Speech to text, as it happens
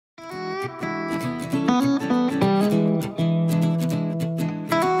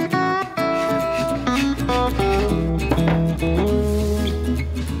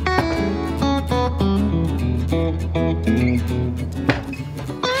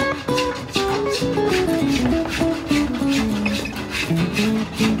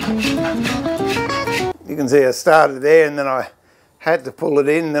can see I started there and then I had to pull it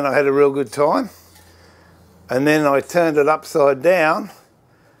in, then I had a real good time. And then I turned it upside down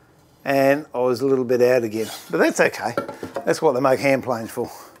and I was a little bit out again. But that's okay. That's what they make hand planes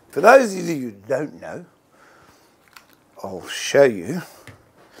for. For those of you who don't know, I'll show you.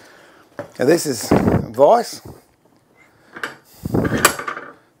 Now this is vise.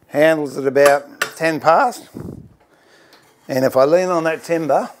 Handles at about 10 past. And if I lean on that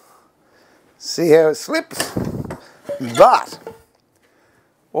timber, see how it slips? But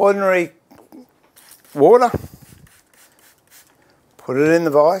ordinary water, put it in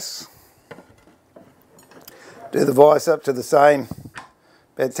the vise, do the vise up to the same,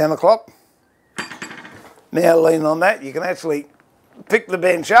 about 10 o'clock. Now lean on that, you can actually pick the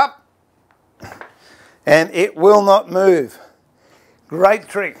bench up and it will not move. Great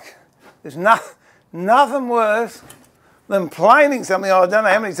trick. There's nothing worse than planing something. I don't know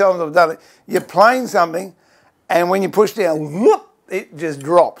how many times I've done it. You plane something and when you push down, whoop, it just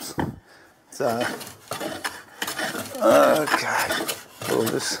drops. So, okay, we'll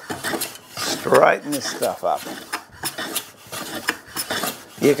just straighten this stuff up.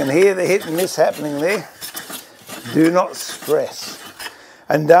 You can hear the hit and miss happening there. Do not stress.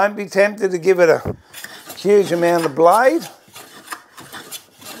 And don't be tempted to give it a huge amount of blade.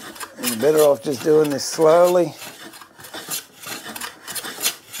 You're better off just doing this slowly.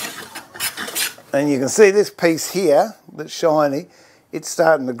 And you can see this piece here that's shiny, it's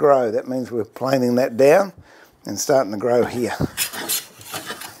starting to grow. That means we're planing that down and starting to grow here.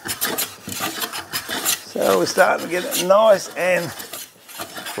 So we're starting to get it nice and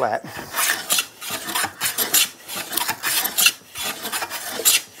flat.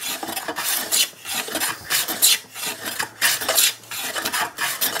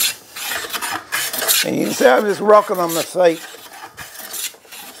 And you can see I'm just rocking on my feet.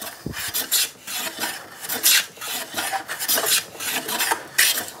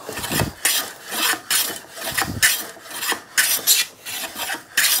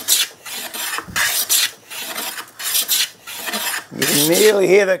 You can nearly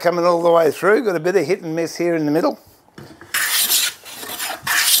hear that coming all the way through. Got a bit of hit and miss here in the middle.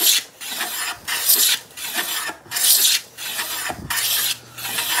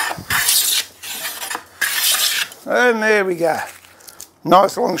 And there we go.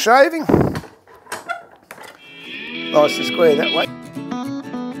 Nice long shaving. Nice and square that way.